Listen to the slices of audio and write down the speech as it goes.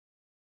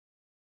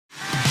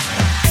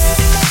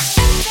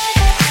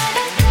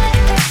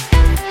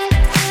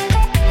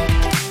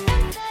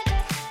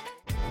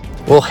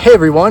Well, hey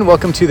everyone,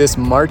 welcome to this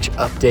March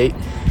update.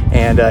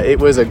 And it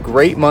was a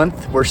great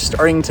month. We're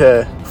starting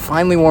to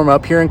finally warm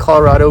up here in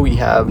Colorado. We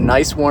have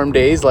nice warm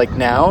days like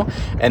now,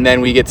 and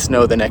then we get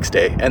snow the next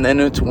day, and then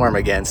it's warm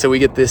again. So we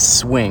get this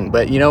swing,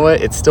 but you know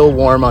what? It's still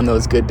warm on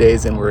those good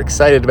days, and we're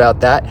excited about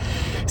that.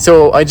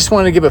 So I just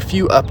wanted to give a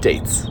few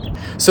updates.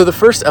 So the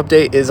first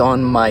update is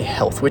on my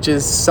health, which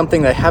is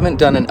something that I haven't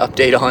done an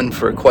update on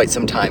for quite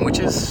some time, which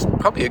is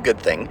probably a good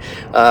thing.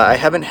 I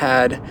haven't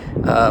had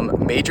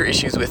major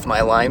issues with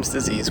my Lyme's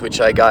disease,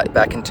 which I got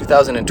back in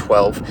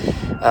 2012.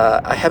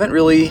 I haven't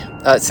really,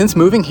 since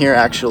moving here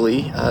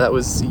actually, that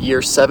was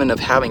year 7 of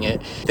having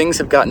it, things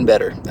have gotten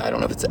better. I don't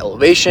know if it's the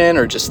elevation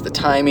or just the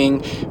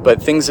timing, but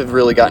things have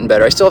really gotten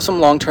better. I still have some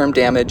long-term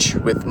damage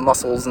with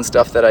muscles and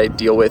stuff that I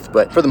deal with,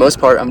 but for the most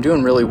part, I'm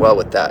doing really well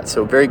with that,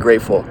 so very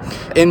grateful.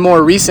 In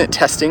more recent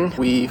testing,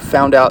 we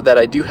found out that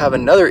I do have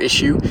another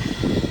issue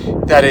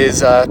that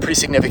is pretty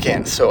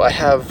significant. So I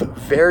have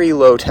very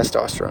low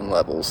testosterone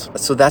levels.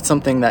 So that's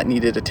something that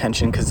needed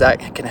attention because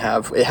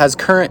it has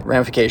current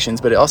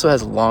ramifications, but it also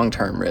has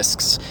long-term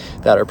risks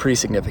that are pretty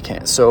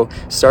significant. So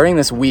starting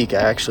this week, I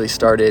actually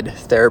started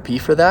therapy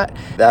for that.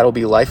 That'll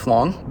be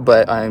lifelong,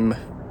 but I'm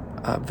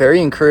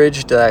very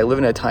encouraged that I live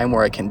in a time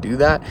where I can do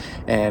that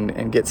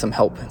and get some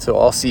help. So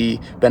I'll see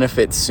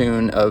benefits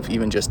soon of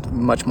even just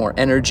much more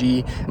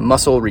energy,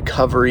 muscle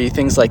recovery,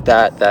 things like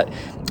that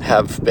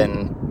have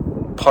been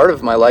part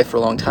of my life for a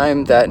long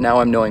time that now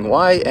I'm knowing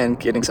why and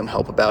getting some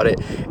help about it.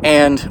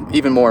 And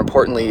even more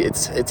importantly,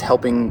 it's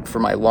helping for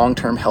my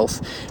long-term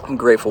health. I'm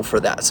grateful for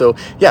that. So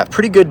yeah,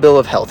 pretty good bill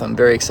of health. I'm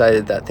very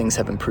excited that things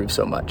have improved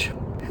so much.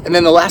 And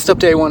then the last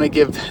update I want to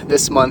give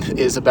this month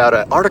is about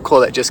an article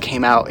that just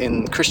came out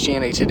in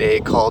Christianity Today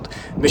called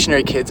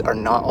 "Missionary Kids Are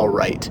Not All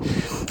Right."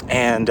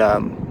 And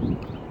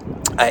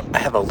I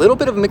have a little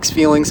bit of mixed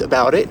feelings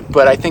about it,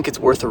 but I think it's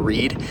worth a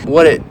read.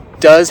 What it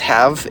does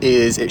have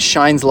is it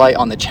shines light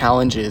on the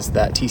challenges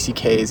that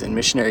TCKs and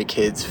missionary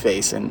kids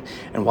face and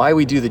why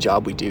we do the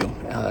job we do.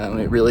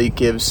 It really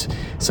gives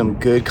some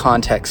good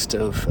context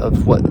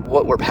of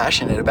what we're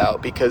passionate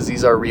about, because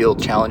these are real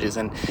challenges,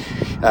 and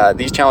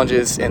these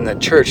challenges in the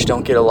church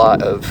don't get a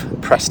lot of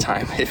press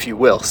time, if you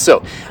will.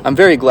 So I'm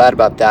very glad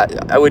about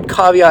that. I would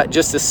caveat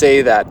just to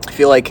say that I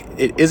feel like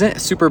it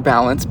isn't super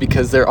balanced,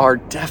 because there are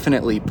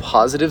definitely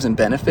positives and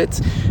benefits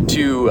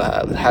to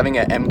having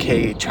an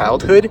MK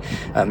childhood,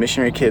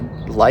 missionary kid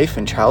life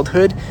and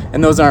childhood,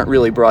 and those aren't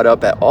really brought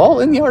up at all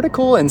in the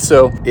article. And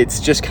so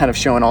it's just kind of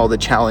showing all the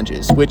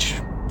challenges, which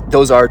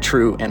those are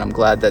true, and I'm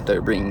glad that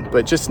they're bringing,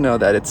 but just know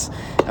that it's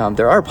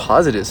there are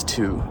positives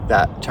to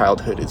that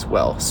childhood as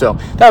well. So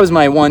that was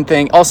my one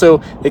thing. Also,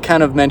 they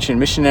kind of mentioned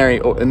mission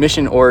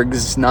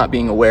orgs not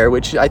being aware,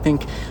 which I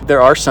think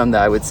there are some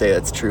that I would say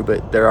that's true,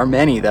 but there are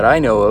many that I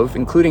know of,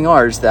 including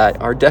ours,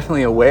 that are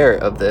definitely aware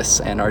of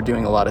this and are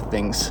doing a lot of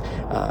things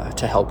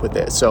to help with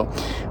it. So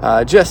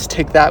just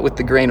take that with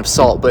a grain of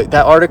salt, but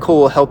that article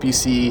will help you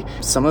see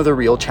some of the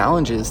real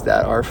challenges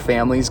that our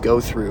families go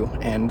through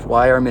and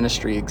why our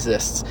ministry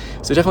exists.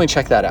 So definitely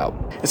check that out.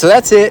 And so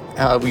that's it.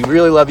 We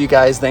really love you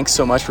guys. Thanks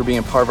so much for being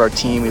a part of our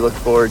team. We look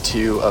forward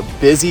to a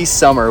busy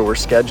summer. We're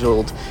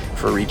scheduled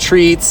for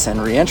retreats and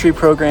reentry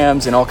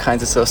programs and all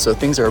kinds of stuff. So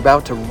things are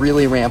about to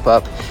really ramp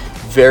up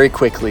very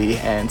quickly.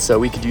 And so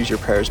we could use your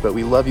prayers, but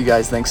we love you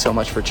guys. Thanks so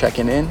much for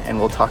checking in, and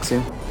we'll talk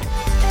soon.